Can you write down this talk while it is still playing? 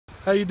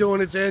How you doing?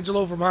 It's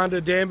Angelo from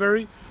Honda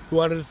Danbury. We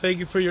wanted to thank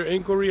you for your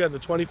inquiry on the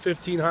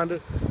 2015 Honda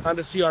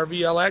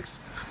CR-V LX.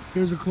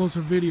 Here's a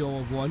closer video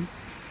of one.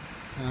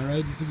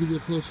 Alright, just to give you a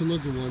closer look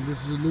at one.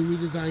 This is a new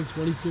redesigned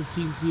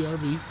 2015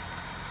 CR-V.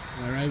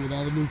 Alright, with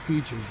all the new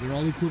features. They're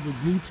all equipped with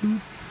Bluetooth,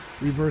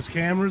 reverse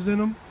cameras in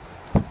them,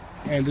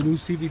 and the new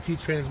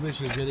CVT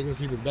transmission is getting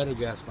us even better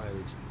gas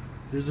mileage.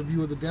 Here's a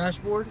view of the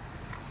dashboard.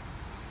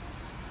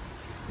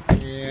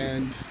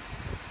 And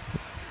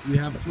we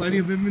have plenty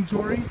of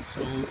inventory, so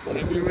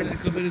whenever you're ready to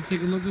come in and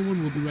take a look at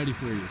one, we'll be ready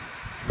for you.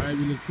 Alright,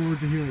 we look forward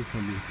to hearing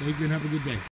from you. Thank you and have a good day.